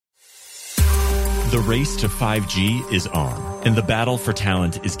The race to 5G is on, and the battle for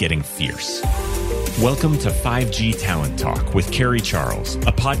talent is getting fierce. Welcome to 5G Talent Talk with Carrie Charles,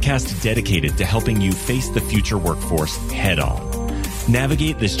 a podcast dedicated to helping you face the future workforce head on.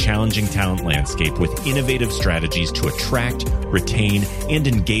 Navigate this challenging talent landscape with innovative strategies to attract, retain, and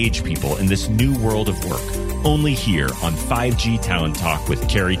engage people in this new world of work. Only here on 5G Talent Talk with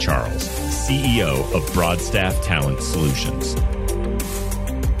Carrie Charles, CEO of Broadstaff Talent Solutions.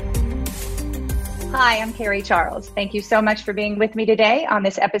 Hi, I'm Carrie Charles. Thank you so much for being with me today on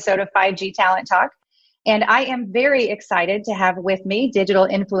this episode of 5G Talent Talk. And I am very excited to have with me digital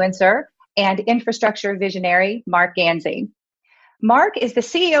influencer and infrastructure visionary, Marc Ganzi. Marc is the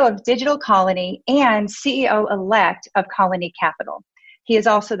CEO of Digital Colony and CEO-elect of Colony Capital. He is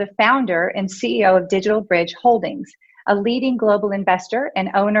also the founder and CEO of Digital Bridge Holdings, a leading global investor and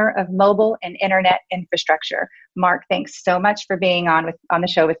owner of mobile and internet infrastructure. Marc, thanks so much for being on the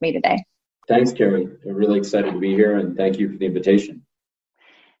show with me today. Thanks, Carrie. I'm really excited to be here, and thank you for the invitation.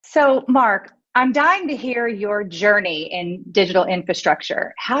 So, Marc, I'm dying to hear your journey in digital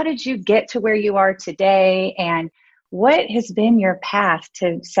infrastructure. How did you get to where you are today, and what has been your path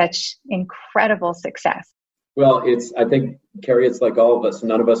to such incredible success? Well, I think, Carrie, it's like all of us.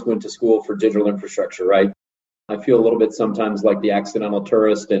 None of us went to school for digital infrastructure, right? I feel a little bit sometimes like the accidental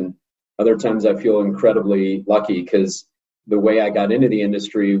tourist, and other times I feel incredibly lucky because the way I got into the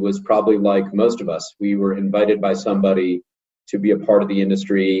industry was probably like most of us. We were invited by somebody to be a part of the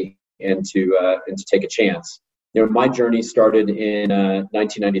industry and to take a chance. You know, my journey started in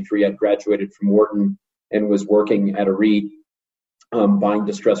 1993. I graduated from Wharton and was working at a REIT, buying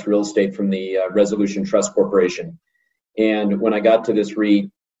distressed real estate from the Resolution Trust Corporation. And when I got to this REIT,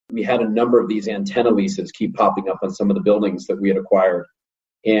 we had a number of these antenna leases keep popping up on some of the buildings that we had acquired.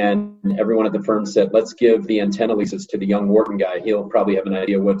 And everyone at the firm said, let's give the antenna leases to the young Wharton guy. He'll probably have an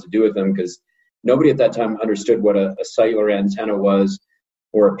idea what to do with them, because nobody at that time understood what a cellular antenna was,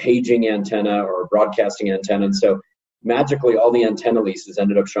 or a paging antenna, or a broadcasting antenna. And so magically, all the antenna leases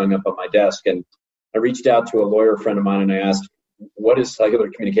ended up showing up on my desk. And I reached out to a lawyer friend of mine and I asked, what is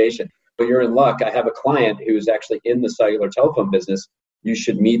cellular communication? Well, you're in luck. I have a client who is actually in the cellular telephone business. You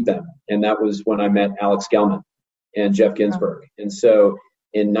should meet them. And that was when I met Alex Gellman and Jeff Ginsburg. And so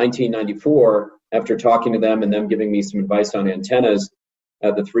in 1994, after talking to them and them giving me some advice on antennas,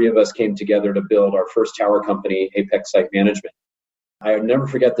 the three of us came together to build our first tower company, Apex Site Management. I'll never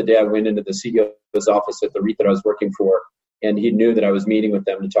forget the day I went into the CEO's office at the REIT that I was working for, and he knew that I was meeting with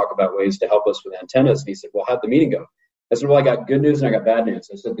them to talk about ways to help us with antennas. And he said, well, how'd the meeting go? I said, well, I got good news and I got bad news.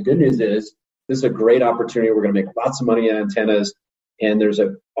 I said, the good news is this is a great opportunity. We're going to make lots of money in antennas, and there's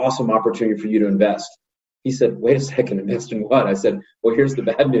an awesome opportunity for you to invest. He said, wait a second, invest in what? I said, well, here's the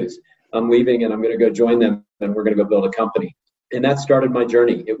bad news. I'm leaving and I'm going to go join them and we're going to go build a company. And that started my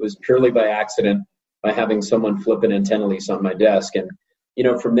journey. It was purely by accident, by having someone flip an antenna lease on my desk. And, you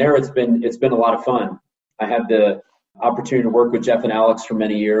know, from there, it's been a lot of fun. I had the opportunity to work with Jeff and Alex for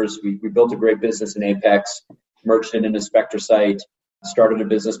many years. We built a great business in Apex, merged it into SpectraSite, started a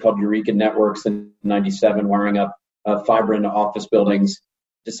business called Eureka Networks in 97, wiring up fiber into office buildings.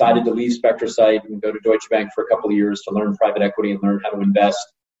 Decided to leave SpectraSite and go to Deutsche Bank for a couple of years to learn private equity and learn how to invest.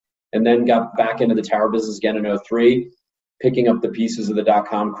 And then got back into the tower business again in 2003, picking up the pieces of the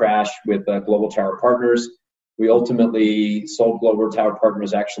dot-com crash with Global Tower Partners. We ultimately sold Global Tower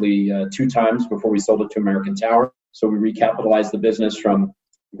Partners actually 2 times before we sold it to American Tower. So we recapitalized the business from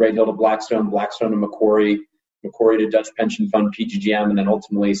Great Hill to Blackstone, Blackstone to Macquarie, Macquarie to Dutch Pension Fund, PGGM, and then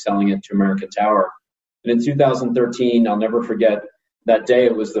ultimately selling it to American Tower. And in 2013, I'll never forget, that day,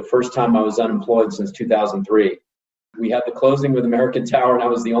 it was the first time I was unemployed since 2003. We had the closing with American Tower, and I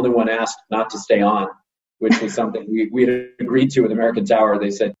was the only one asked not to stay on, which was something we had agreed to with American Tower. They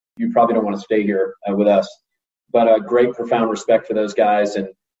said, you probably don't want to stay here with us. But a great, profound respect for those guys, and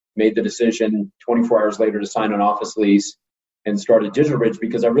made the decision 24 hours later to sign an office lease and started Digital Bridge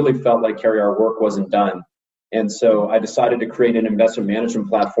because I really felt like, Carrie, our work wasn't done. And so I decided to create an investment management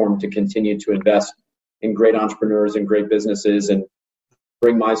platform to continue to invest in great entrepreneurs and great businesses, and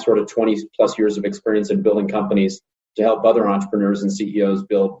bring my sort of 20 plus years of experience in building companies to help other entrepreneurs and CEOs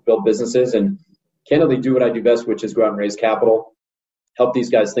build businesses, and candidly do what I do best, which is go out and raise capital, help these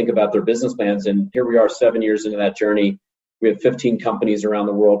guys think about their business plans. And here we are 7 years into that journey. We have 15 companies around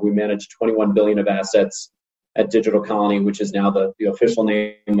the world. We manage 21 billion of assets at Digital Colony, which is now the official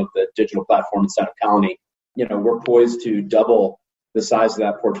name of the digital platform inside of Colony. You know, we're poised to double the size of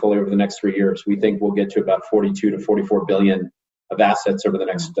that portfolio over the next 3 years. We think we'll get to about 42 to 44 billion of assets over the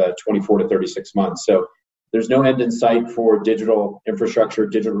next 24 to 36 months. So there's no end in sight for digital infrastructure,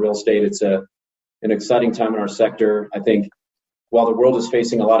 digital real estate. It's an exciting time in our sector. I think while the world is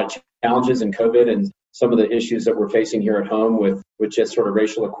facing a lot of challenges in COVID and some of the issues that we're facing here at home with just sort of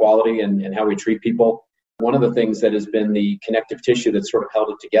racial equality and how we treat people, one of the things that has been the connective tissue that's sort of held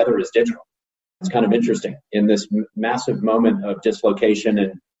it together is digital. It's kind of interesting. In this massive moment of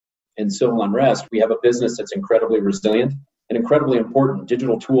dislocation and civil unrest, we have a business that's incredibly resilient and incredibly important.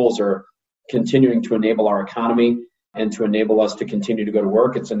 Digital tools are continuing to enable our economy and to enable us to continue to go to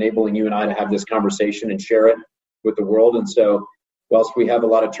work. It's enabling you and I to have this conversation and share it with the world. And so whilst we have a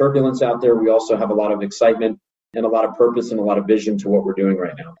lot of turbulence out there, we also have a lot of excitement and a lot of purpose and a lot of vision to what we're doing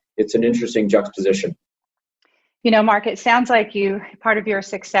right now. It's an interesting juxtaposition. You know, Marc, it sounds like part of your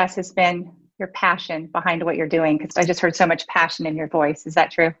success has been your passion behind what you're doing, because I just heard so much passion in your voice. Is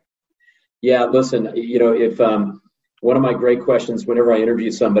that true? Yeah, listen, if one of my great questions whenever I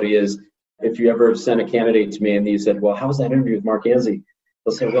interview somebody is, if you ever sent a candidate to me and he said, well, how was that interview with Marc Ganzi?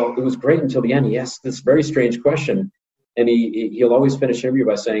 They'll say, well, it was great until the end. He asked this very strange question. And he'll always finish an interview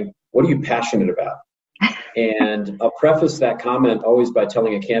by saying, what are you passionate about? And I'll preface that comment always by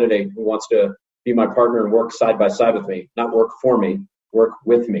telling a candidate who wants to be my partner and work side by side with me, not work for me, work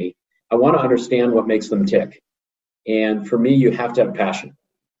with me. I want to understand what makes them tick. And for me, you have to have passion.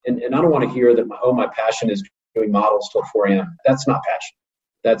 And I don't want to hear that, my passion is doing models till 4 a.m. That's not passion.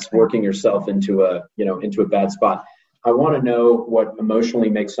 That's working yourself into a bad spot. I want to know what emotionally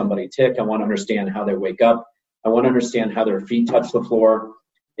makes somebody tick. I want to understand how they wake up. I want to understand how their feet touch the floor,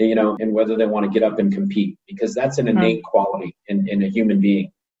 and whether they want to get up and compete, because that's an innate quality in a human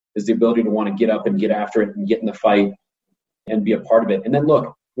being, is the ability to want to get up and get after it and get in the fight and be a part of it. And then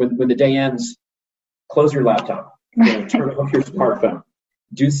look, when the day ends, close your laptop, turn off your smartphone,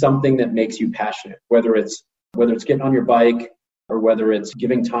 do something that makes you passionate, whether it's getting on your bike or whether it's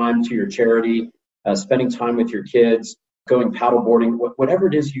giving time to your charity, spending time with your kids, going paddleboarding, whatever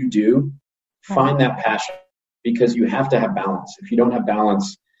it is you do, find that passion, because you have to have balance. If you don't have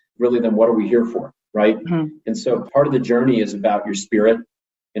balance, really, then what are we here for, right? Mm-hmm. And so part of the journey is about your spirit,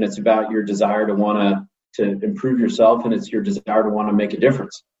 and it's about your desire to want to improve yourself, and it's your desire to want to make a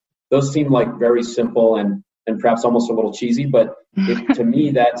difference. Those seem like very simple and perhaps almost a little cheesy, but to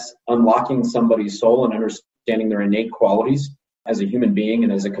me, that's unlocking somebody's soul and understanding their innate qualities as a human being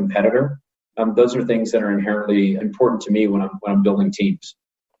and as a competitor. Those are things that are inherently important to me when I'm building teams.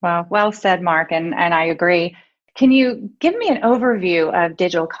 Wow, well said, Marc, and I agree. Can you give me an overview of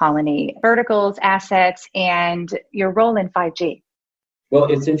Digital Colony, verticals, assets, and your role in 5G?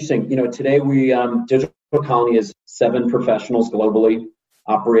 Well, it's interesting. Today Digital Colony is 7 professionals globally,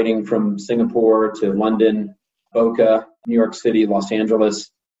 operating from Singapore to London, Boca, New York City, Los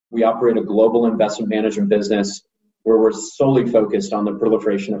Angeles. We operate a global investment management business where we're solely focused on the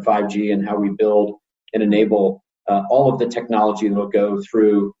proliferation of 5G and how we build and enable all of the technology that will go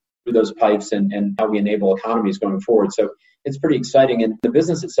through those pipes and how we enable economies going forward. So it's pretty exciting. And the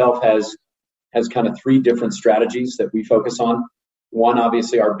business itself has kind of 3 different strategies that we focus on. One,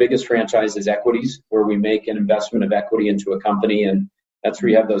 obviously, our biggest franchise is equities, where we make an investment of equity into a company, and that's where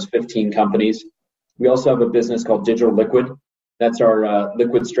you have those 15 companies. We also have a business called Digital Liquid. That's our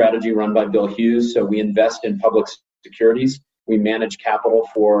liquid strategy run by Bill Hughes. So we invest in public securities. We manage capital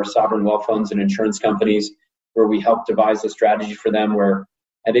for sovereign wealth funds and insurance companies, where we help devise a strategy for them, where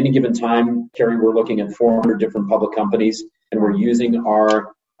at any given time, Carrie, we're looking at 400 different public companies, and we're using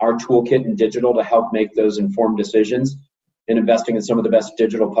our toolkit in digital to help make those informed decisions and investing in some of the best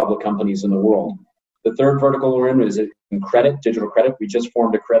digital public companies in the world. The third vertical we're in is in credit, digital credit. We just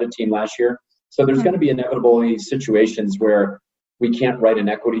formed a credit team last year. So there's going to be inevitably situations where we can't write an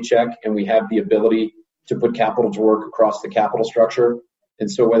equity check, and we have the ability to put capital to work across the capital structure. And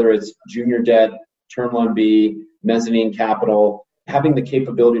so whether it's junior debt, term loan B, mezzanine capital, having the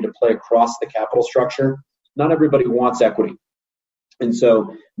capability to play across the capital structure, not everybody wants equity. And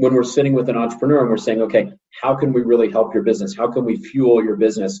so when we're sitting with an entrepreneur and we're saying, okay, how can we really help your business? How can we fuel your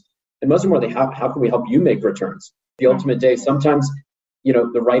business? And most importantly, how can we help you make returns? The ultimate day, sometimes,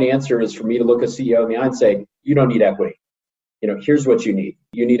 the right answer is for me to look a CEO in the eye and say, you don't need equity. Here's what you need.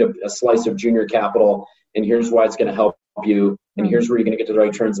 You need a slice of junior capital, and here's why it's going to help you, and here's where you're going to get to the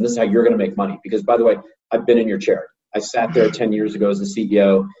right returns, and this is how you're going to make money. Because, by the way, I've been in your chair. I sat there 10 years ago as a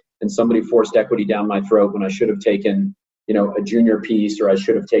CEO, and somebody forced equity down my throat when I should have taken, a junior piece, or I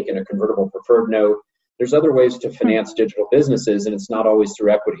should have taken a convertible preferred note. There's other ways to finance digital businesses, and it's not always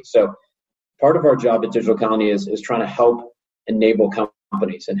through equity. So part of our job at Digital Colony is trying to help enable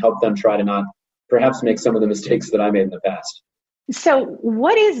companies and help them try to not perhaps make some of the mistakes that I made in the past. So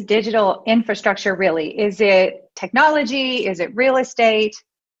what is digital infrastructure really? Is it technology? Is it real estate?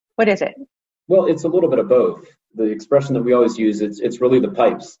 What is it? Well, it's a little bit of both. The expression that we always use, it's really the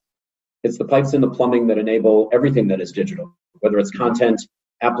pipes. It's the pipes and the plumbing that enable everything that is digital. whether it's content,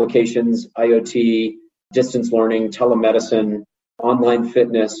 applications, IoT, distance learning, telemedicine, online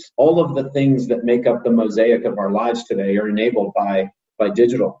fitness, all of the things that make up the mosaic of our lives today are enabled by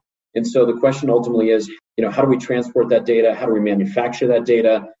digital. And so the question ultimately is, how do we transport that data? How do we manufacture that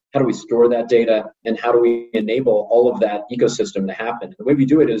data? How do we store that data? And how do we enable all of that ecosystem to happen? The way we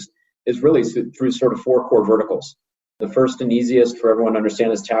do it is really through sort of 4 core verticals. The first and easiest for everyone to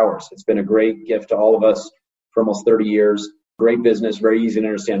understand is towers. It's been a great gift to all of us for almost 30 years. Great business, very easy to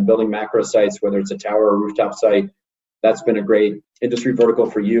understand. Building macro sites, whether it's a tower or rooftop site, that's been a great industry vertical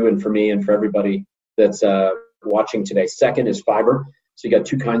for you and for me and for everybody that's watching today. Second is fiber. So you got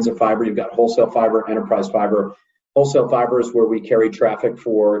 2 kinds of fiber. You've got wholesale fiber, enterprise fiber. Wholesale fiber is where we carry traffic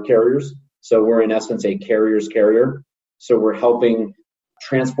for carriers. So we're in essence a carrier's carrier. So we're helping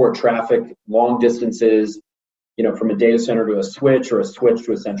transport traffic long distances, from a data center to a switch, or a switch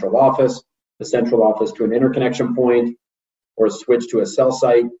to a central office, the central office to an interconnection point, or a switch to a cell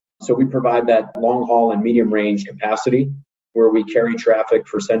site. So we provide that long haul and medium range capacity where we carry traffic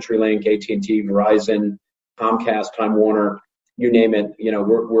for CenturyLink, AT&T, Verizon, Comcast, Time Warner, you name it.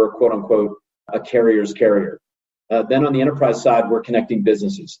 We're quote unquote a carrier's carrier. Then on the enterprise side, we're connecting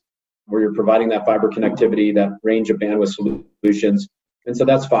businesses where you're providing that fiber connectivity, that range of bandwidth solutions. And so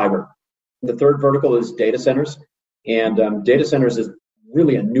that's fiber. The third vertical is data centers. And data centers is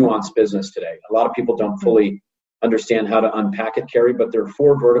really a nuanced business today. A lot of people don't fully understand how to unpack it, Carrie, but there are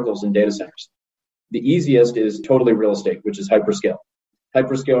 4 verticals in data centers. The easiest is totally real estate, which is hyperscale.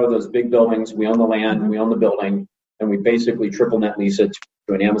 Hyperscale are those big buildings. We own the land, we own the building, and we basically triple net lease it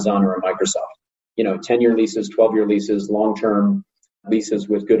to an Amazon or a Microsoft. 10-year leases, 12-year leases, long-term leases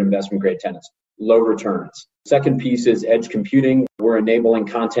with good investment grade tenants, low returns. Second piece is edge computing. We're enabling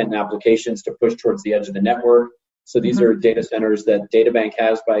content and applications to push towards the edge of the network. So these are data centers that DataBank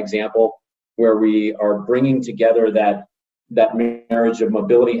has, by example, where we are bringing together that marriage of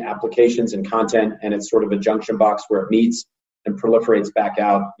mobility applications and content, and it's sort of a junction box where it meets and proliferates back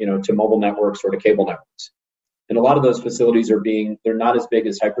out, to mobile networks or to cable networks. And a lot of those facilities they're not as big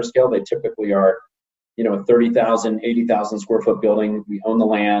as hyperscale. They typically are, a 30,000, 80,000 square foot building. We own the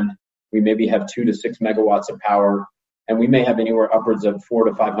land. We maybe have 2 to 6 megawatts of power, and we may have anywhere upwards of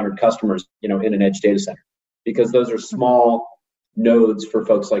 400 to 500 customers, in an edge data center, because those are small nodes for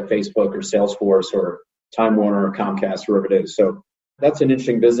folks like Facebook or Salesforce or Time Warner or Comcast, whoever it is. So that's an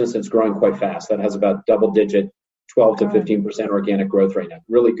interesting business. It's growing quite fast. That has about double-digit, 12 to 15% organic growth right now.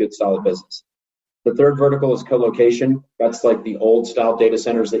 Really good, solid business. The third vertical is co-location. That's like the old style data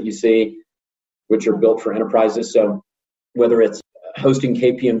centers that you see, which are built for enterprises. So whether it's hosting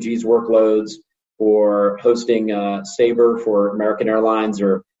KPMG's workloads or hosting Sabre for American Airlines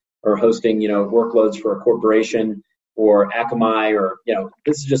or hosting, workloads for a corporation or Akamai, or,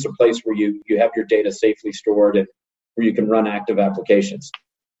 this is just a place where you have your data safely stored and where you can run active applications.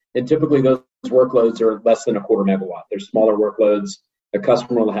 And typically those workloads are less than a quarter megawatt. They're smaller workloads. A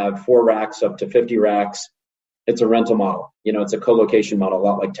customer will have 4 racks up to 50 racks. It's a rental model. It's a co-location model, a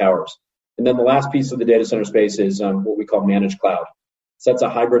lot like towers. And then the last piece of the data center space is what we call managed cloud. So that's a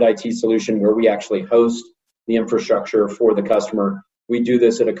hybrid IT solution where we actually host the infrastructure for the customer. We do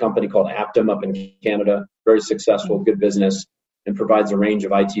this at a company called Aptum up in Canada, very successful, good business, and provides a range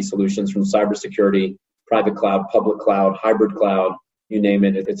of IT solutions from cybersecurity, private cloud, public cloud, hybrid cloud, you name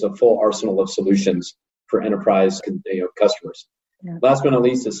it. It's a full arsenal of solutions for enterprise customers. Yeah. Last but not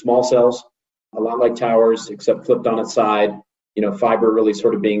least is small cells, a lot like towers, except flipped on its side. Fiber really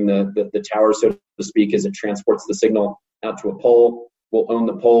sort of being the tower, so to speak, as it transports the signal out to a pole. We'll own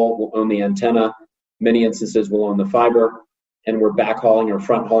the pole, we'll own the antenna. Many instances we'll own the fiber, and we're backhauling or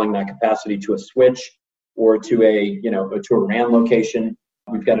front hauling that capacity to a switch or to a RAN location.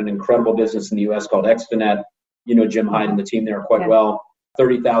 We've got an incredible business in the US called Extenet. Jim Hyde and the team there quite well.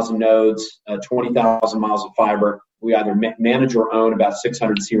 30,000 nodes, 20,000 miles of fiber. We either manage or own about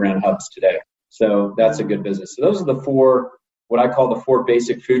 600 CRAN hubs today. So that's a good business. So those are the 4, what I call the 4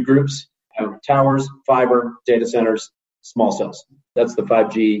 basic food groups: towers, fiber, data centers, small cells. That's the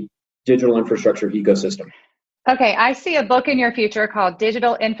 5G digital infrastructure ecosystem. Okay, I see a book in your future called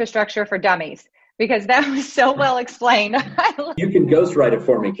Digital Infrastructure for Dummies, because that was so well explained. You can ghostwrite it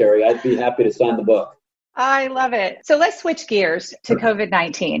for me, Carrie. I'd be happy to sign the book. I love it. So let's switch gears to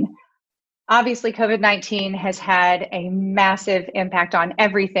COVID-19. Obviously, COVID-19 has had a massive impact on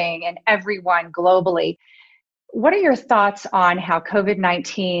everything and everyone globally. What are your thoughts on how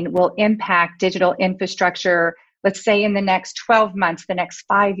COVID-19 will impact digital infrastructure, let's say in the next 12 months, the next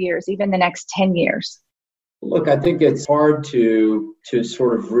 5 years, even the next 10 years? Look, I think it's hard to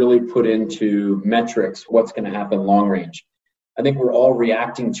sort of really put into metrics what's going to happen long range. I think we're all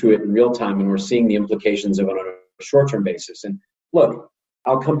reacting to it in real time, and we're seeing the implications of it on short-term basis. And look,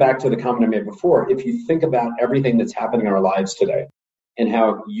 I'll come back to the comment I made before. If you think about everything that's happening in our lives today and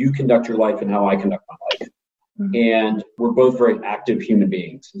how you conduct your life and how I conduct my life, and we're both very active human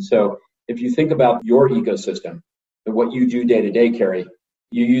beings. And so if you think about your ecosystem and what you do day to day, Carrie,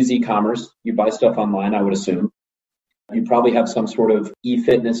 you use e-commerce, you buy stuff online, I would assume. You probably have some sort of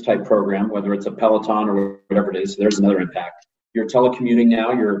e-fitness type program, whether it's a Peloton or whatever it is. There's another impact. You're telecommuting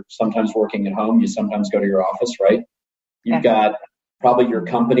now. You're sometimes working at home. You sometimes go to your office, right? You've got probably your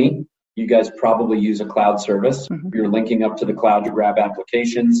company. You guys probably use a cloud service. You're linking up to the cloud to grab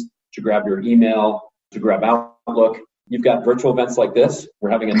applications, to grab your email, to grab Outlook. You've got virtual events like this. We're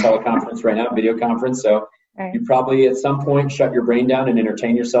having a teleconference right now, video conference. So you probably at some point shut your brain down and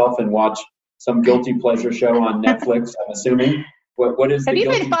entertain yourself and watch some guilty pleasure show on Netflix, I'm assuming. What is Have you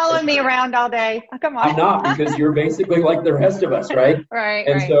been following me around all day? Oh, come on. I'm not, because you're basically like the rest of us, right?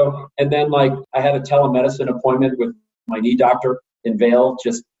 Right. So, and then like I had a telemedicine appointment with my knee doctor in Vail,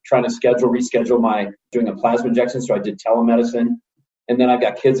 just trying to reschedule doing a plasma injection. So I did telemedicine. And then I've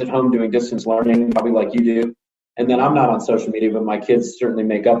got kids at home doing distance learning, probably like you do. And then I'm not on social media, but my kids certainly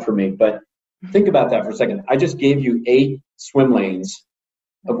make up for me. But think about that for a second. I just gave you 8 swim lanes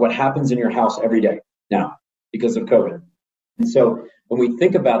of what happens in your house every day now because of COVID. And so when we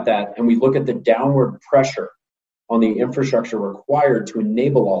think about that and we look at the downward pressure on the infrastructure required to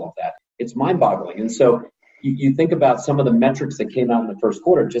enable all of that, it's mind-boggling. And so you think about some of the metrics that came out in the first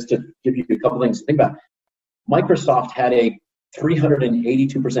quarter, just to give you a couple things to think about. Microsoft had a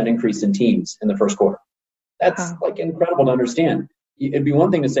 382% increase in Teams in the first quarter. That's like incredible to understand. It'd be one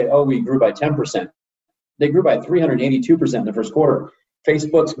thing to say, oh, we grew by 10%. They grew by 382% in the first quarter.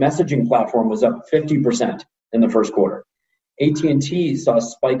 Facebook's messaging platform was up 50% in the first quarter. AT&T saw a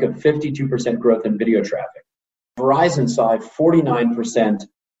spike of 52% growth in video traffic. Verizon saw a 49%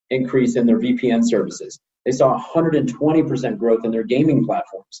 increase in their VPN services. They saw 120% growth in their gaming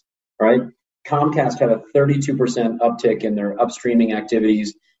platforms, right? Comcast had a 32% uptick in their upstreaming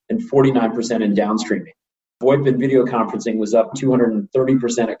activities and 49% in downstreaming. VoIP and video conferencing was up 230%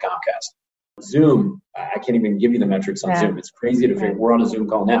 at Comcast. Zoom, I can't even give you the metrics on Zoom. It's crazy to figure. We're on a Zoom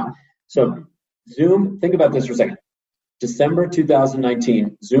call now. So Zoom, think about this for a second. December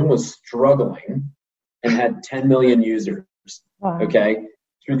 2019, Zoom was struggling and had 10 million users. Okay.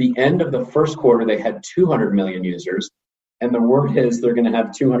 Through the end of the first quarter, they had 200 million users. And the word is they're going to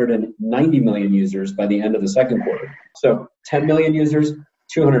have 290 million users by the end of the second quarter. So 10 million users,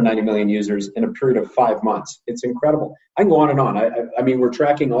 290 million users in a period of 5 months. It's incredible. I can go on and on. I mean, we're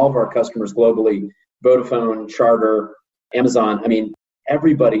tracking all of our customers globally, Vodafone, Charter, Amazon. I mean,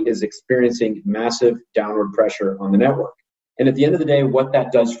 everybody is experiencing massive downward pressure on the network. And at the end of the day, what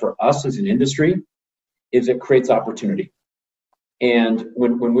that does for us as an industry is it creates opportunity. And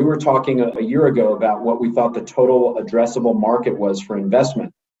when we were talking a year ago about what we thought the total addressable market was for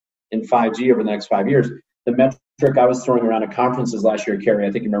investment in 5G over the next 5 years, the metric I was throwing around at conferences last year, Carrie,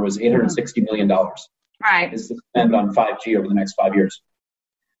 I think you remember, was $860 million. Right. Is the spend on 5G over the next 5 years.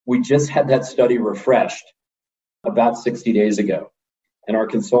 We just had that study refreshed about 60 days ago. And our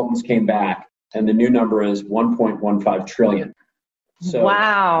consultants came back, and the new number is 1.15 trillion. So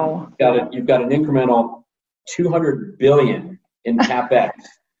wow. You've got an incremental 200 billion in CapEx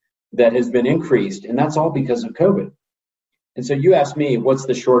that has been increased, and that's all because of COVID. And so you asked me, what's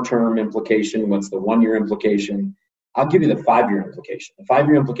the short-term implication? What's the 1 year implication? I'll give you the 5 year implication. The 5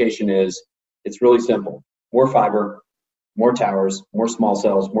 year implication is, it's really simple. More fiber, more towers, more small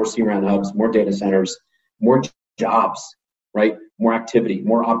cells, more C-RAN hubs, more data centers, more jobs, right? More activity,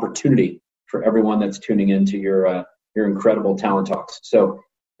 more opportunity for everyone that's tuning into your incredible Talent Talks. So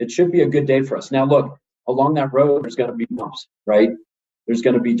it should be a good day for us. Now, look, along that road, there's going to be bumps, right? There's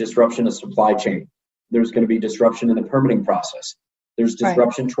going to be disruption of supply chain. There's going to be disruption in the permitting process. There's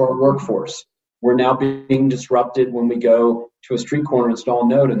disruption to our workforce. We're now being disrupted when we go to a street corner, install a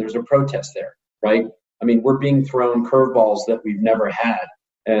node, and there's a protest there, right? I mean, we're being thrown curveballs that we've never had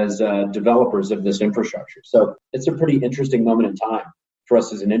as developers of this infrastructure. So it's a pretty interesting moment in time for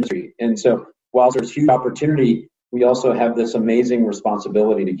us as an industry. And so while there's huge opportunity, we also have this amazing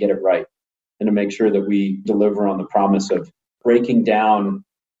responsibility to get it right and to make sure that we deliver on the promise of breaking down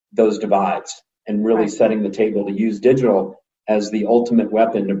those divides and really setting the table to use digital as the ultimate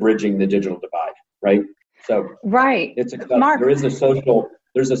weapon to bridging the digital divide, right? So it's Marc, there's a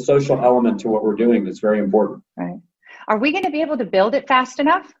social element to what we're doing that's very important. Right. Are we going to be able to build it fast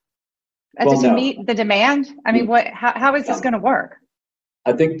enough to meet the demand? I mean, how is this going to work?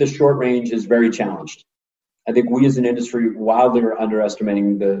 I think the short range is very challenged. I think we as an industry wildly are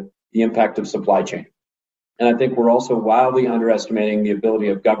underestimating the impact of supply chain. And I think we're also wildly underestimating the ability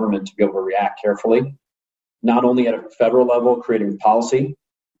of government to be able to react carefully not only at a federal level, creating policy.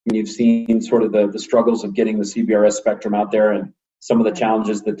 I mean, you've seen sort of the struggles of getting the CBRS spectrum out there and some of the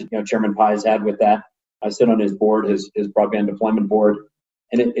challenges that Chairman Pai has had with that. I sit on his board, his broadband deployment board,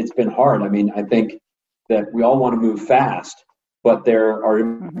 and it's been hard. I mean, I think that we all want to move fast, but there are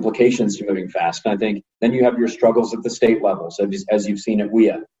implications to moving fast. And I think then you have your struggles at the state levels, as you've seen at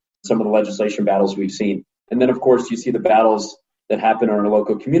WIA, some of the legislation battles we've seen. And then, of course, you see the battles that happen in our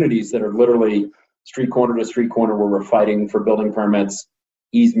local communities that are literally street corner to street corner where we're fighting for building permits,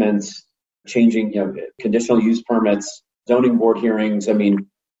 easements, changing conditional use permits, zoning board hearings. I mean,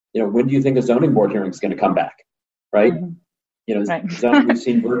 when do you think a zoning board hearing is going to come back, right? Right. We've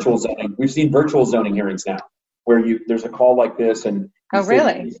seen virtual zoning. We've seen virtual zoning hearings now, where there's a call like this, and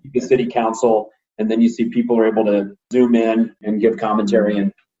you see the city council, and then you see people are able to zoom in and give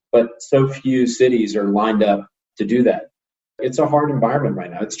commentary. But so few cities are lined up to do that. It's a hard environment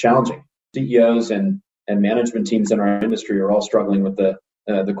right now. It's challenging. CEOs and management teams in our industry are all struggling with the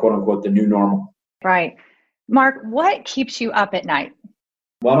quote unquote the new normal. Right. Mark, what keeps you up at night?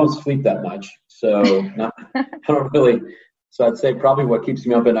 Well, I don't sleep that much, so I don't really. So I'd say probably what keeps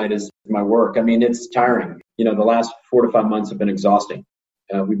me up at night is my work. I mean, it's tiring. The last 4 to 5 months have been exhausting.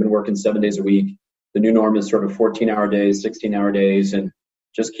 We've been working 7 days a week. The new norm is sort of 14-hour days, 16-hour days, and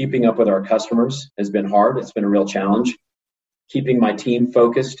just keeping up with our customers has been hard. It's been a real challenge. Keeping my team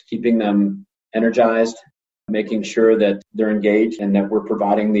focused, keeping them energized, making sure that they're engaged and that we're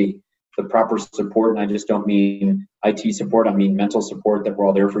providing the proper support. And I just don't mean IT support. I mean mental support, that we're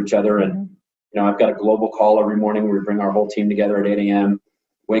all there for each other. And, I've got a global call every morning where we bring our whole team together at 8 a.m.,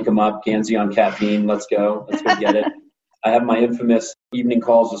 wake them up, Ganzi on caffeine, let's go get it. I have my infamous evening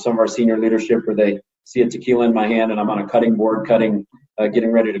calls with some of our senior leadership where they see a tequila in my hand and I'm on a cutting board, getting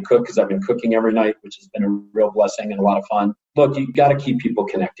ready to cook because I've been cooking every night, which has been a real blessing and a lot of fun. Look, you got to keep people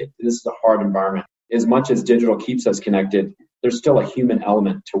connected. This is a hard environment. As much as digital keeps us connected, there's still a human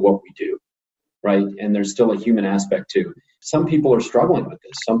element to what we do, right? And there's still a human aspect too. Some people are struggling with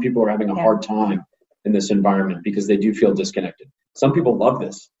this. Some people are having a hard time in this environment because they do feel disconnected. Some people love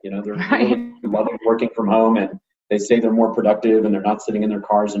this. They're really loving working from home, and they say they're more productive and they're not sitting in their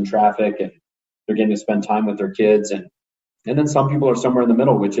cars in traffic and they're getting to spend time with their kids. And then some people are somewhere in the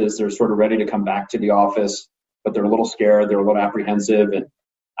middle, which is they're sort of ready to come back to the office, but they're a little scared, they're a little apprehensive. And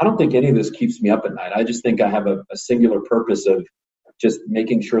I don't think any of this keeps me up at night. I just think I have a singular purpose of just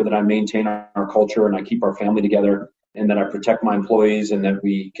making sure that I maintain our culture and I keep our family together and that I protect my employees and that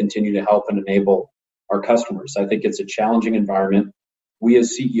we continue to help and enable our customers. I think it's a challenging environment. We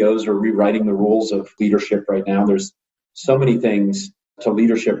as CEOs are rewriting the rules of leadership right now. There's so many things to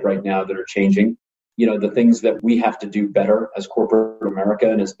leadership right now that are changing. The things that we have to do better as corporate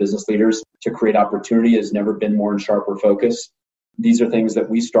America and as business leaders to create opportunity has never been more in sharper focus. These are things that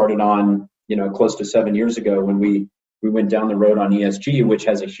we started on, close to 7 years ago when we went down the road on ESG, which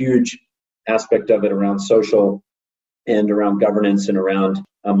has a huge aspect of it around social and around governance and around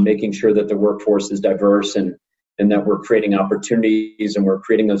making sure that the workforce is diverse and that we're creating opportunities and we're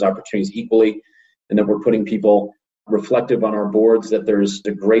creating those opportunities equally and that we're putting people reflective on our boards, that there's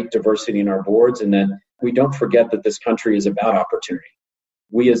a great diversity in our boards and that we don't forget that this country is about opportunity.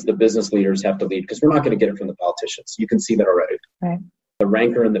 We as the business leaders have to lead because we're not going to get it from the politicians. You can see that already. Right. The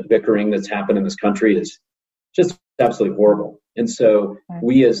rancor and the bickering that's happened in this country is just absolutely horrible. And so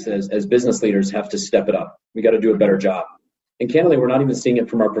we as business leaders have to step it up. We got to do a better job. And candidly, we're not even seeing it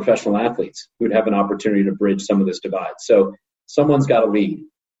from our professional athletes who would have an opportunity to bridge some of this divide. So someone's got to lead.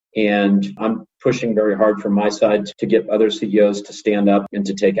 And I'm pushing very hard from my side to get other CEOs to stand up and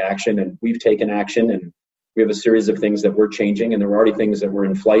to take action. And we've taken action and we have a series of things that we're changing. And there are already things that were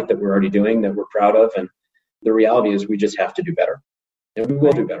in flight that we're already doing that we're proud of. And the reality is we just have to do better. And we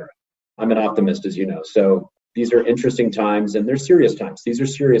will do better. I'm an optimist, as you know. So these are interesting times and they're serious times. These are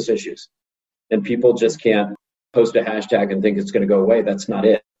serious issues. And people just can't post a hashtag and think it's going to go away. That's not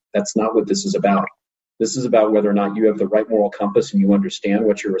it. That's not what this is about. This is about whether or not you have the right moral compass and you understand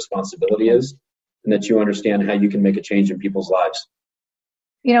what your responsibility is and that you understand how you can make a change in people's lives.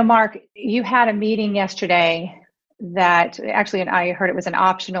 Mark, you had a meeting yesterday that actually, and I heard it was an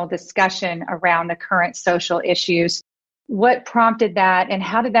optional discussion around the current social issues. What prompted that and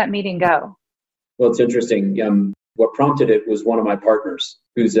how did that meeting go? Well, it's interesting. What prompted it was one of my partners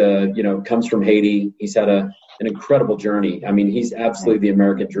who's comes from Haiti. He's had an incredible journey. I mean, he's absolutely the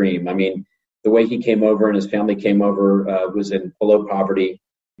American dream. I mean, the way he came over and his family came over was in below poverty.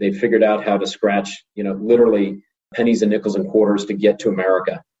 They figured out how to scratch, literally pennies and nickels and quarters to get to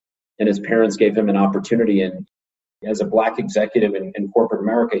America. And his parents gave him an opportunity. And as a Black executive in corporate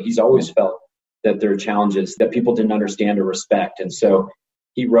America, he's always felt that there are challenges that people didn't understand or respect. And so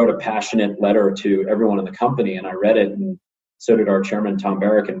he wrote a passionate letter to everyone in the company, and I read it, and so did our chairman, Tom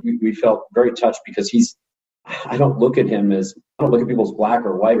Barrick, and we felt very touched because I don't look at him as, I don't look at people as black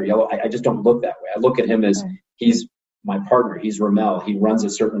or white or yellow. I just don't look that way. I look at him as he's my partner. He's Ramel. He runs a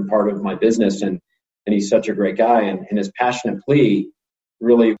certain part of my business, and he's such a great guy. And his passionate plea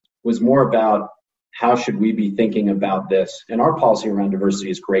really was more about how should we be thinking about this. And our policy around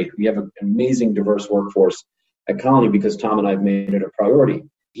diversity is great. We have an amazing diverse workforce at Colony because Tom and I have made it a priority.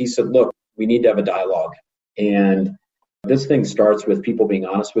 He said, look, we need to have a dialogue. And this thing starts with people being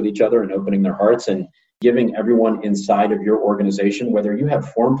honest with each other and opening their hearts and giving everyone inside of your organization, whether you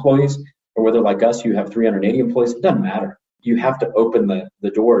have 4 employees or whether like us, you have 380 employees, it doesn't matter. You have to open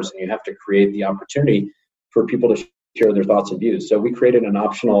the doors and you have to create the opportunity for people to share their thoughts and views. So we created an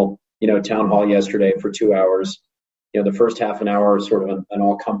optional, town hall yesterday for 2 hours. The first half an hour is sort of an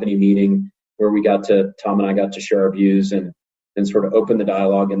all company meeting where Tom and I got to share our views and sort of open the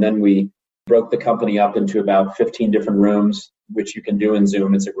dialogue. And then we broke the company up into about 15 different rooms, which you can do in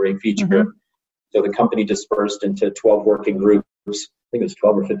Zoom. It's a great feature. Mm-hmm. So the company dispersed into 12 working groups. I think it was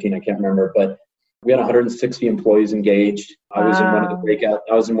 12 or 15, I can't remember, but we had 160 employees engaged. I was in one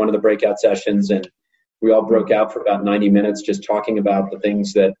of the breakout sessions, and we all broke out for about 90 minutes just talking about the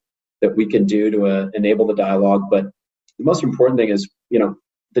things that we can do to enable the dialogue. But the most important thing is,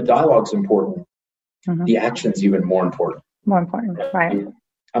 the dialogue's important. Mm-hmm. The action's even more important. More important, right?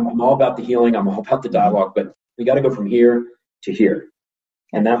 I'm all about the healing. I'm all about the dialogue, but we got to go from here to here.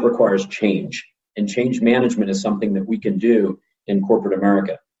 And that requires change. And change management is something that we can do in corporate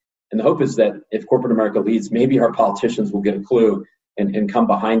America. And the hope is that if corporate America leads, maybe our politicians will get a clue and come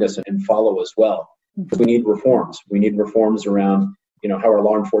behind us and follow as well. Because we need reforms. We need reforms around, how our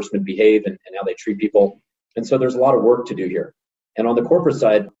law enforcement behave and how they treat people. And so there's a lot of work to do here. And on the corporate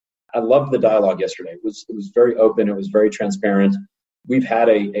side, I loved the dialogue yesterday. It was very open. It was very transparent. We've had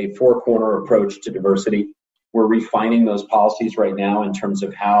a 4-corner approach to diversity. We're refining those policies right now in terms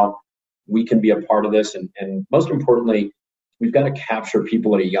of how we can be a part of this. And most importantly, we've got to capture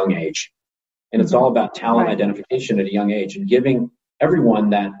people at a young age. And it's all about talent identification at a young age and giving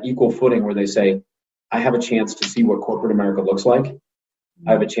everyone that equal footing where they say, I have a chance to see what corporate America looks like.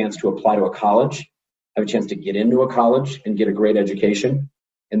 I have a chance to apply to a college. I have a chance to get into a college and get a great education.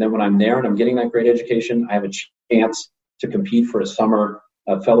 And then when I'm there and I'm getting that great education, I have a chance to compete for a summer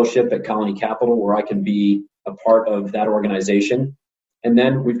fellowship at Colony Capital where I can be a part of that organization. And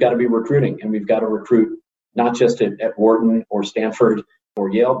then we've got to be recruiting, and we've got to recruit not just at Wharton or Stanford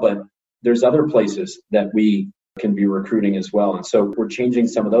or Yale, but there's other places that we can be recruiting as well. And so we're changing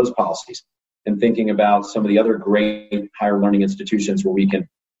some of those policies and thinking about some of the other great higher learning institutions where we can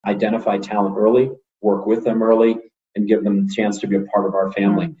identify talent early, work with them early, and give them the chance to be a part of our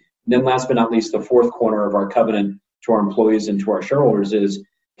family. And then last but not least, the 4th corner of our covenant to our employees and to our shareholders is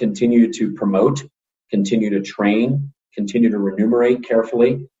continue to promote, continue to train, continue to remunerate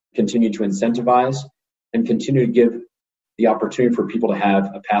carefully, continue to incentivize, and continue to give the opportunity for people to have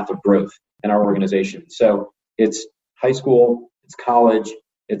a path of growth in our organization. So it's high school, it's college,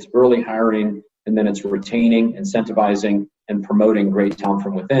 it's early hiring, and then it's retaining, incentivizing, and promoting great talent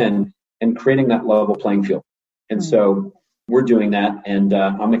from within and creating that level playing field. And so we're doing that, and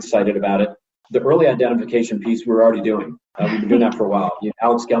I'm excited about it. The early identification piece we're already doing. We've been doing that for a while.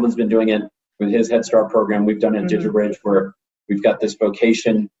 Alex Gelman's been doing it with his Head Start program. We've done it at DigitalBridge, where we've got this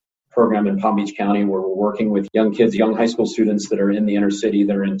vocation program in Palm Beach County where we're working with young kids, young high school students that are in the inner city,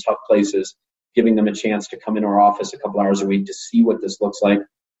 that are in tough places, giving them a chance to come into our office a couple hours a week to see what this looks like.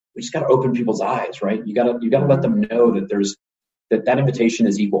 We just got to open people's eyes, right? You got to let them know that that invitation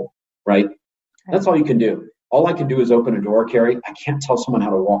is equal, right? That's all you can do. All I can do is open a door, Carrie. I can't tell someone how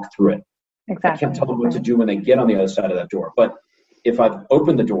to walk through it. Exactly. I can't tell them what to do when they get on the other side of that door. But if I've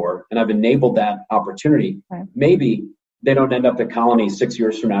opened the door and I've enabled that opportunity, maybe they don't end up at Colony 6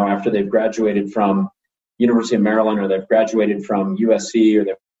 years from now after they've graduated from University of Maryland, or they've graduated from USC, or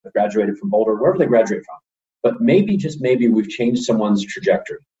they've graduated from Boulder, wherever they graduate from. But maybe, just maybe, we've changed someone's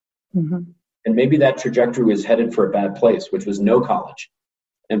trajectory. And maybe that trajectory was headed for a bad place, which was no college.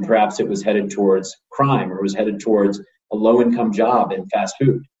 And perhaps it was headed towards crime, or it was headed towards a low-income job in fast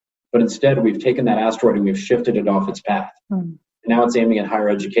food. But instead, we've taken that asteroid and we've shifted it off its path. And now it's aiming at higher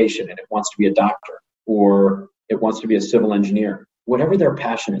education, and it wants to be a doctor, or it wants to be a civil engineer. Whatever their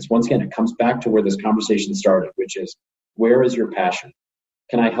passion is, once again, it comes back to where this conversation started, which is, where is your passion?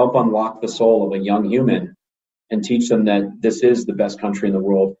 Can I help unlock the soul of a young human and teach them that this is the best country in the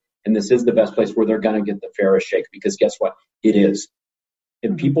world, and this is the best place where they're going to get the fairest shake? Because guess what? It is.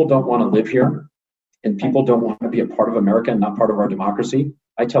 If people don't want to live here, and people don't want to be a part of America and not part of our democracy,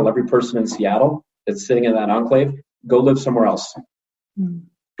 I tell every person in Seattle that's sitting in that enclave, go live somewhere else.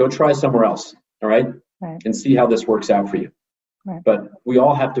 Go try somewhere else, all right? Right. And see how this works out for you. Right. But we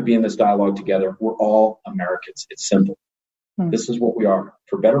all have to be in this dialogue together. We're all Americans. It's simple. This is what we are.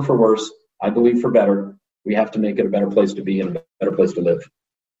 For better, for worse, I believe for better, we have to make it a better place to be and a better place to live.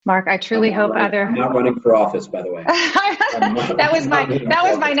 Mark, I truly hope I'm not running for office, by the way. that was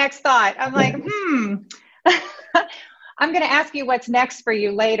my next thought. I'm like, I'm going to ask you what's next for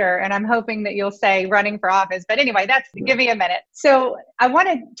you later, and I'm hoping that you'll say running for office. But anyway, give me a minute. So I want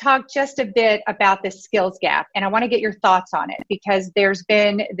to talk just a bit about this skills gap, and I want to get your thoughts on it, because there's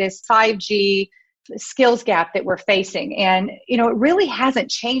been this 5G skills gap that we're facing. And, it really hasn't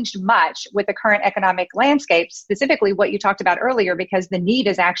changed much with the current economic landscape, specifically what you talked about earlier, because the need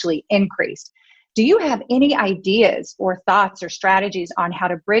has actually increased. Do you have any ideas or thoughts or strategies on how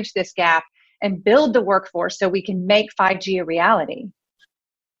to bridge this gap and build the workforce so we can make 5G a reality?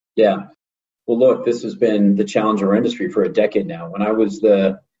 Yeah. Well, look, this has been the challenge of our industry for a decade now. When I was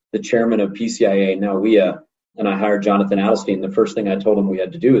the chairman of PCIA, now WIA, and I hired Jonathan Adelstein, the first thing I told him we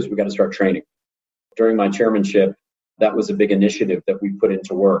had to do is we got to start training. During my chairmanship, that was a big initiative that we put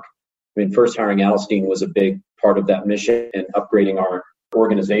into work. First hiring Adelstein was a big part of that mission and upgrading our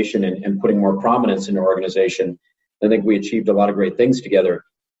organization and putting more prominence in our organization. I think we achieved a lot of great things together,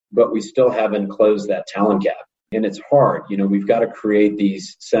 but we still haven't closed that talent gap. And it's hard. We've got to create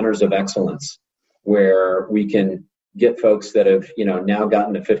these centers of excellence where we can get folks that have, now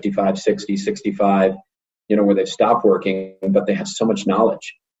gotten to 55, 60, 65, where they've stopped working, but they have so much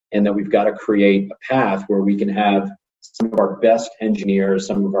knowledge. And that we've got to create a path where we can have some of our best engineers,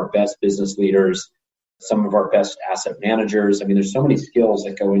 some of our best business leaders, some of our best asset managers. There's so many skills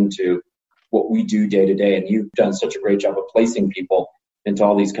that go into what we do day to day. And you've done such a great job of placing people into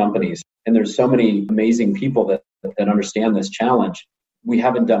all these companies. And there's so many amazing people that understand this challenge. We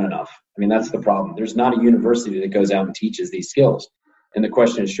haven't done enough. That's the problem. There's not a university that goes out and teaches these skills. And the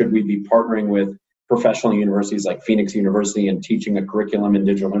question is, should we be partnering with professional universities like Phoenix University and teaching a curriculum in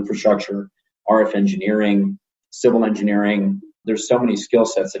digital infrastructure, RF engineering, civil engineering? There's so many skill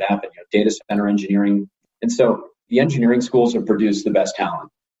sets that happen, data center engineering. And so the engineering schools have produced the best talent.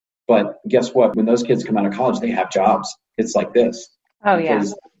 But guess what? When those kids come out of college, they have jobs. It's like this. Oh, yeah.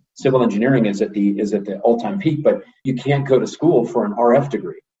 Civil engineering is at the all-time peak, but you can't go to school for an RF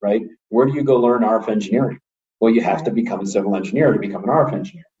degree, right? Where do you go learn RF engineering? Well, you have to become a civil engineer to become an RF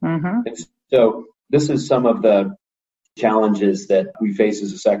engineer. Mm-hmm. And so this is some of the challenges that we face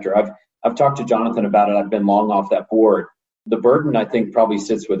as a sector. I've talked to Jonathan about it. I've been long off that board. The burden, I think, probably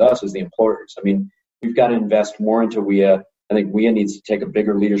sits with us as the employers. We've got to invest more into WIA. I think WIA needs to take a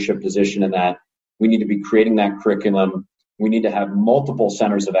bigger leadership position in that. We need to be creating that curriculum. We need to have multiple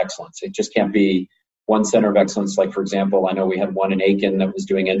centers of excellence. It just can't be one center of excellence. Like, for example, I know we had one in Aiken that was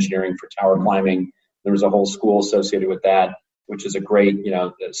doing engineering for tower climbing. There was a whole school associated with that, which is a great,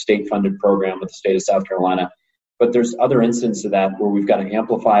 state-funded program with the state of South Carolina. But there's other instances of that where we've got to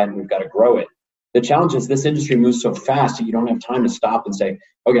amplify it and we've got to grow it. The challenge is this industry moves so fast that you don't have time to stop and say,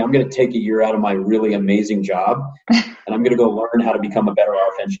 okay, I'm going to take a year out of my really amazing job and I'm going to go learn how to become a better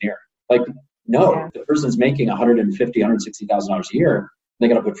RF engineer. No, the person's making $150,000, $160,000 a year. They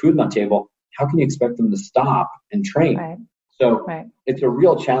got to put food on the table. How can you expect them to stop and train? Right. So It's a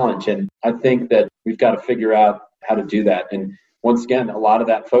real challenge. And I think that we've got to figure out how to do that. And once again, a lot of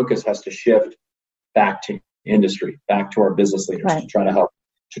that focus has to shift back to industry, back to our business leaders to try to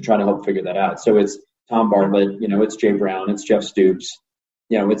help figure that out. So it's Tom Bartlett, it's Jay Brown, it's Jeff Stoops,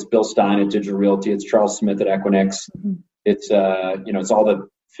 it's Bill Stein at Digital Realty, it's Charles Smith at Equinix. Mm-hmm. It's it's all the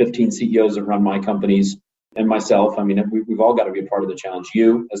 15 CEOs that run my companies and myself. We've all got to be a part of the challenge.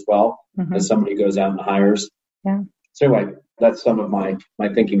 You as well, as somebody goes out and hires. Yeah. So anyway, that's some of my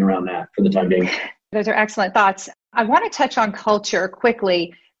thinking around that for the time being. Those are excellent thoughts. I want to touch on culture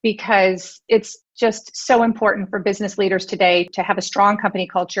quickly because it's just so important for business leaders today to have a strong company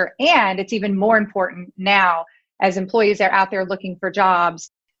culture. And it's even more important now as employees are out there looking for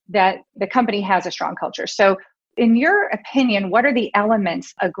jobs that the company has a strong culture. So in your opinion, what are the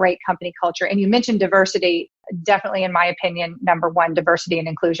elements of great company culture? And you mentioned diversity, definitely in my opinion, number one, diversity and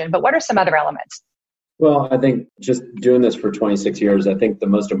inclusion. But what are some other elements? Well, I think just doing this for 26 years, I think the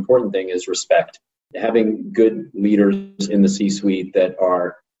most important thing is respect. Having good leaders in the C-suite that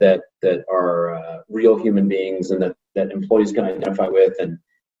are real human beings and that employees can identify with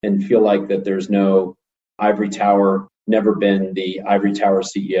and feel like that there's no ivory tower, never been the ivory tower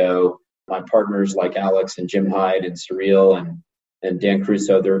CEO. My partners like Alex and Jim Hyde and Surreal and Dan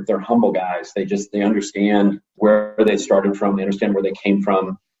Crusoe, they're humble guys. They understand where they started from. They understand where they came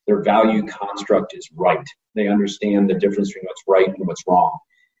from. Their value construct is right. They understand the difference between what's right and what's wrong.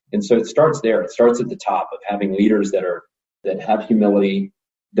 And so it starts there. It starts at the top of having leaders that are that have humility,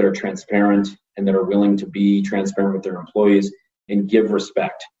 that are transparent, and that are willing to be transparent with their employees and give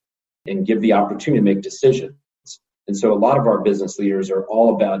respect and give the opportunity to make decisions. And so a lot of our business leaders are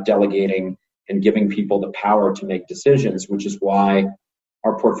all about delegating and giving people the power to make decisions, which is why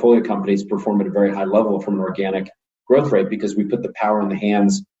our portfolio companies perform at a very high level from an organic growth rate, because we put the power in the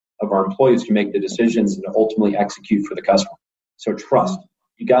hands of our employees to make the decisions and to ultimately execute for the customer. So trust.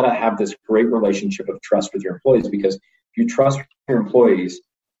 You got to have this great relationship of trust with your employees, because if you trust your employees,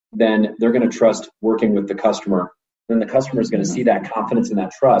 then they're going to trust working with the customer. Then the customer is going to see that confidence and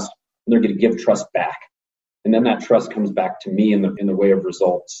that trust, and they're going to give trust back. And then that trust comes back to me in the way of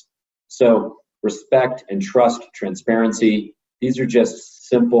results. So respect and trust, transparency, these are just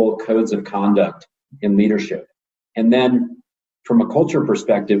simple codes of conduct in leadership. And then from a culture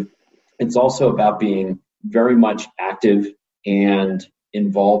perspective, it's also about being very much active and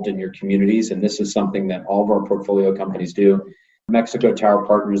involved in your communities. And this is something that all of our portfolio companies do. Mexico Tower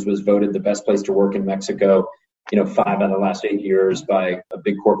Partners was voted the best place to work in Mexico, 5 out of the last 8 years by a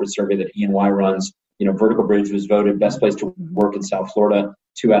big corporate survey that E&Y runs. Vertical Bridge was voted best place to work in South Florida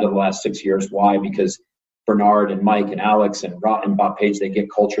 2 out of the last 6 years. Why? Because Bernard and Mike and Alex and Bob Page, they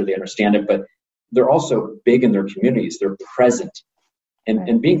get culture, they understand it, but they're also big in their communities. They're present.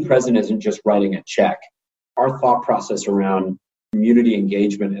 And being present isn't just writing a check. Our thought process around community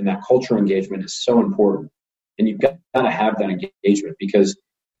engagement and that cultural engagement is so important. And you've got to have that engagement, because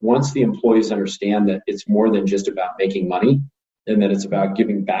once the employees understand that it's more than just about making money, and that it's about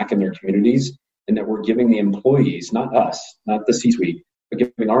giving back in their communities, and that we're giving the employees, not us, not the C-suite, but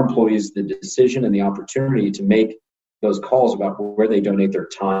giving our employees the decision and the opportunity to make those calls about where they donate their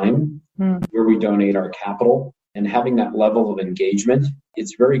time, where we donate our capital, and having that level of engagement,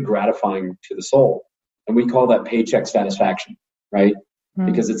 it's very gratifying to the soul. And we call that paycheck satisfaction, right?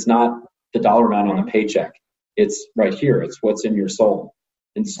 Because it's not the dollar amount on the paycheck. It's right here. It's what's in your soul.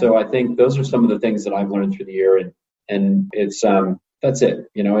 And so I think those are some of the things that I've learned through the year. And it's, that's it.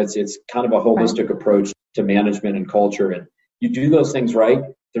 It's kind of a holistic approach to management and culture. And you do those things right.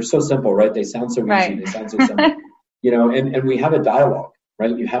 They're so simple, right? They sound so easy. They sound so simple, and we have a dialogue,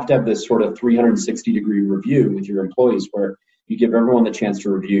 right? You have to have this sort of 360-degree review with your employees, where you give everyone the chance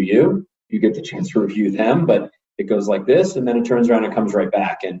to review you. You get the chance to review them, but it goes like this, and then it turns around and comes right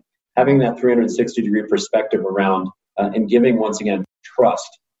back. And having that 360-degree perspective around and giving, once again,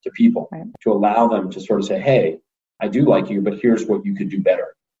 trust to people, to allow them to sort of say, hey, I do like you, but here's what you could do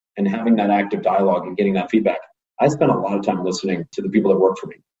better. And having that active dialogue and getting that feedback. I spend a lot of time listening to the people that work for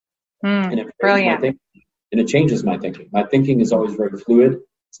me. And it Brilliant. And it changes my thinking. My thinking is always very fluid.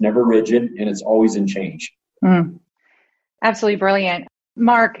 It's never rigid, and it's always in change. Absolutely brilliant.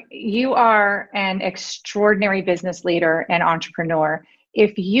 Marc, you are an extraordinary business leader and entrepreneur.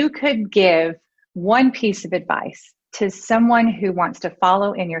 If you could give one piece of advice to someone who wants to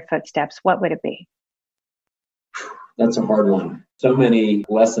follow in your footsteps, what would it be? That's a hard one. So many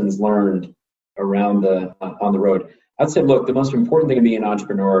lessons learned around on the road. I'd say, look, the most important thing to be an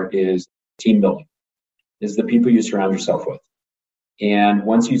entrepreneur is team building, is the people you surround yourself with. And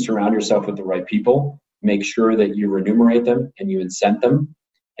once you surround yourself with the right people, make sure that you remunerate them and you incent them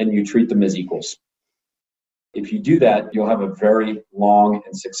and you treat them as equals. If you do that, you'll have a very long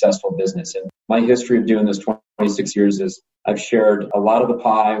and successful business. And my history of doing this 26 years is I've shared a lot of the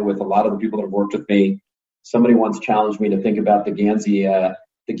pie with a lot of the people that have worked with me. Somebody once challenged me to think about the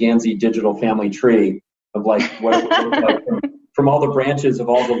Ganzi digital family tree of like what it would look like from all the branches of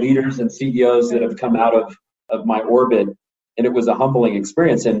all the leaders and CEOs that have come out of my orbit. And it was a humbling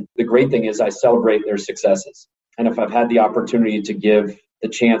experience. And the great thing is I celebrate their successes. And if I've had the opportunity to give the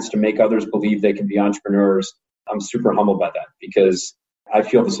chance to make others believe they can be entrepreneurs, I'm super humbled by that, because I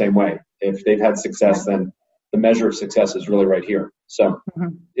feel the same way. If they've had success, then the measure of success is really right here. So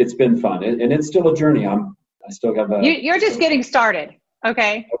it's been fun. And it's still a journey. I still have You're just getting started.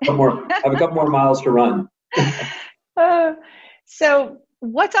 Okay. I have a couple more miles to run. So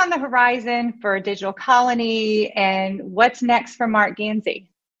what's on the horizon for Digital Colony, and what's next for Marc Ganzi?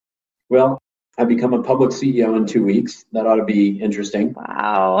 Well, I become a public CEO in 2 weeks. That ought to be interesting.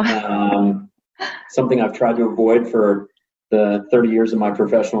 Wow. Something I've tried to avoid for the 30 years of my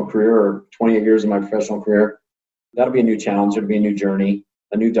professional career, or 28 years of my professional career. That'll be a new challenge. It'll be a new journey,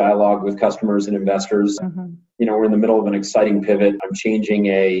 a new dialogue with customers and investors. We're in the middle of an exciting pivot. I'm changing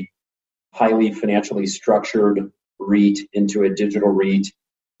a highly financially structured REIT into a digital REIT.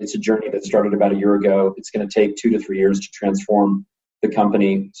 It's a journey that started about a year ago. It's going to take 2 to 3 years to transform the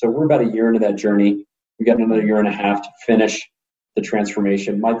company. So we're about a year into that journey. We've got another year and a half to finish the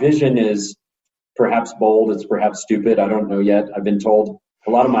transformation. My vision is perhaps bold. It's perhaps stupid. I don't know yet. I've been told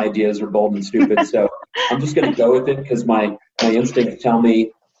a lot of my ideas are bold and stupid. So I'm just going to go with it because my instincts tell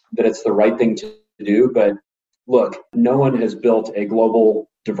me that it's the right thing to do. But look, no one has built a global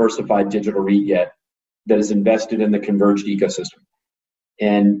diversified digital REIT yet that is invested in the converged ecosystem.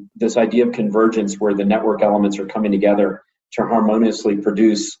 And this idea of convergence, where the network elements are coming together to harmoniously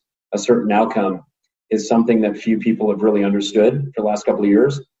produce a certain outcome, is something that few people have really understood for the last couple of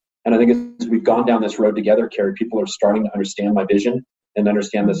years. And I think as we've gone down this road together, Carrie, people are starting to understand my vision and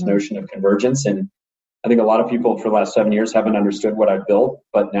understand this notion of convergence. And I think a lot of people for the last 7 years haven't understood what I've built,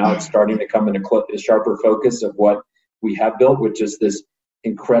 but now it's starting to come into a sharper focus of what we have built, which is this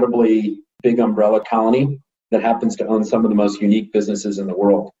incredibly big umbrella colony that happens to own some of the most unique businesses in the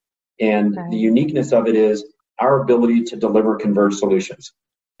world. And the uniqueness of it is our ability to deliver converged solutions.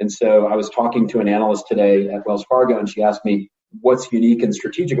 And so I was talking to an analyst today at Wells Fargo, and she asked me, what's unique and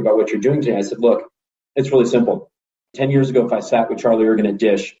strategic about what you're doing today? I said, look, it's really simple. 10 years ago, if I sat with Charlie Ergen at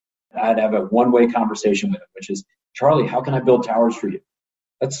Dish, I'd have a one-way conversation with him, which is, Charlie, how can I build towers for you?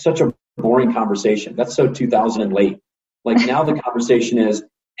 That's such a boring conversation. That's so 2000 and late. Like now the conversation is,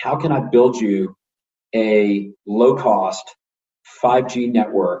 how can I build you a low-cost 5G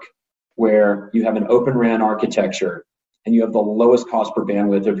network where you have an Open RAN architecture and you have the lowest cost per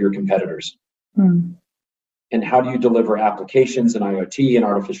bandwidth of your competitors? And how do you deliver applications and IoT and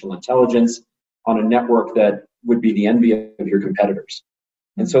artificial intelligence on a network that would be the envy of your competitors?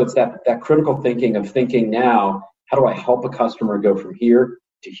 And so it's that critical thinking of thinking now, how do I help a customer go from here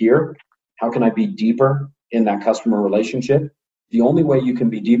to here? How can I be deeper in that customer relationship? The only way you can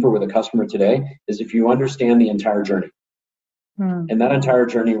be deeper with a customer today is if you understand the entire journey. And that entire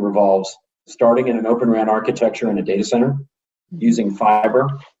journey revolves starting in an Open RAN architecture in a data center, using fiber,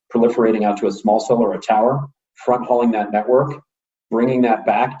 proliferating out to a small cell or a tower, front hauling that network, bringing that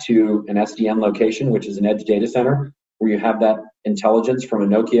back to an SDN location, which is an edge data center, where you have that intelligence from a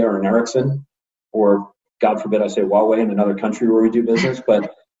Nokia or an Ericsson, or God forbid I say Huawei in another country where we do business,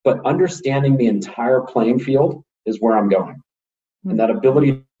 but understanding the entire playing field is where I'm going. And that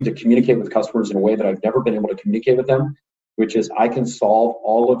ability to communicate with customers in a way that I've never been able to communicate with them, which is I can solve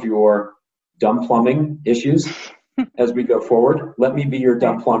all of your dumb plumbing issues as we go forward. Let me be your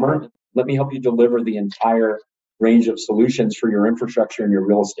dumb plumber. Let me help you deliver the entire range of solutions for your infrastructure and your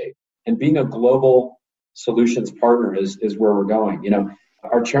real estate. And being a global solutions partner is where we're going. You know,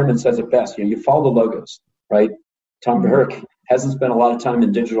 our chairman says it best, you follow the logos, right? Tom Barrick hasn't spent a lot of time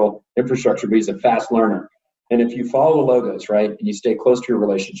in digital infrastructure, but he's a fast learner. And if you follow the logos, right, and you stay close to your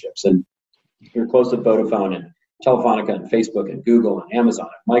relationships, and you're close to Vodafone and Telefonica and Facebook and Google and Amazon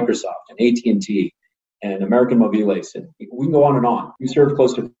and Microsoft and AT&T and American Mobiles, and we can go on and on. We serve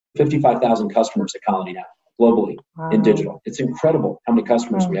close to 55,000 customers at Colony now, globally in digital. It's incredible how many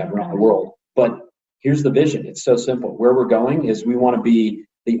customers we have around the world. But here's the vision. It's so simple. Where we're going is we want to be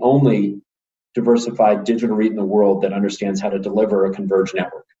the only diversified digital REIT in the world that understands how to deliver a converged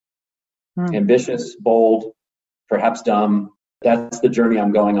network. Ambitious, bold, perhaps dumb. That's the journey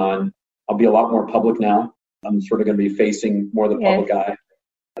I'm going on. I'll be a lot more public now. I'm sort of going to be facing more the public eye.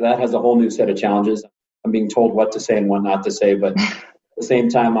 That has a whole new set of challenges. I'm being told what to say and what not to say, but at the same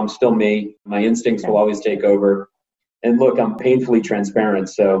time, I'm still me. My instincts will always take over. And look, I'm painfully transparent,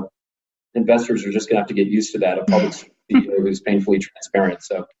 so investors are just going to have to get used to that, a public CEO who's painfully transparent.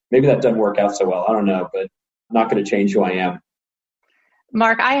 So maybe that doesn't work out so well. I don't know, but I'm not going to change who I am.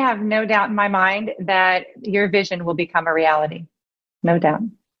 Marc, I have no doubt in my mind that your vision will become a reality. No doubt.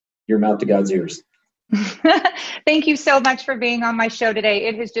 Your mouth to God's ears. Thank you so much for being on my show today.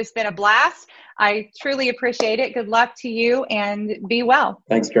 It has just been a blast. I truly appreciate it. Good luck to you and be well.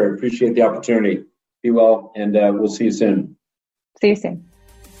 Thanks, Carrie. Appreciate the opportunity. Be well, and we'll see you soon. See you soon.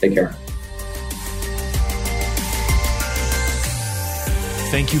 Take care.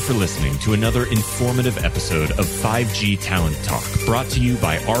 Thank you for listening to another informative episode of 5G Talent Talk, brought to you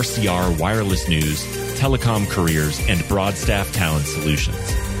by RCR Wireless News, Telecom Careers, and Broadstaff Talent Solutions.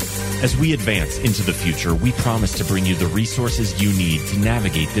 As we advance into the future, we promise to bring you the resources you need to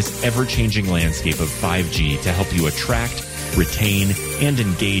navigate this ever-changing landscape of 5G to help you attract, retain, and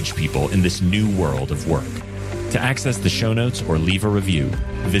engage people in this new world of work. To access the show notes or leave a review,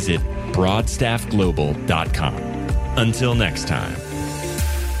 visit broadstaffglobal.com. Until next time.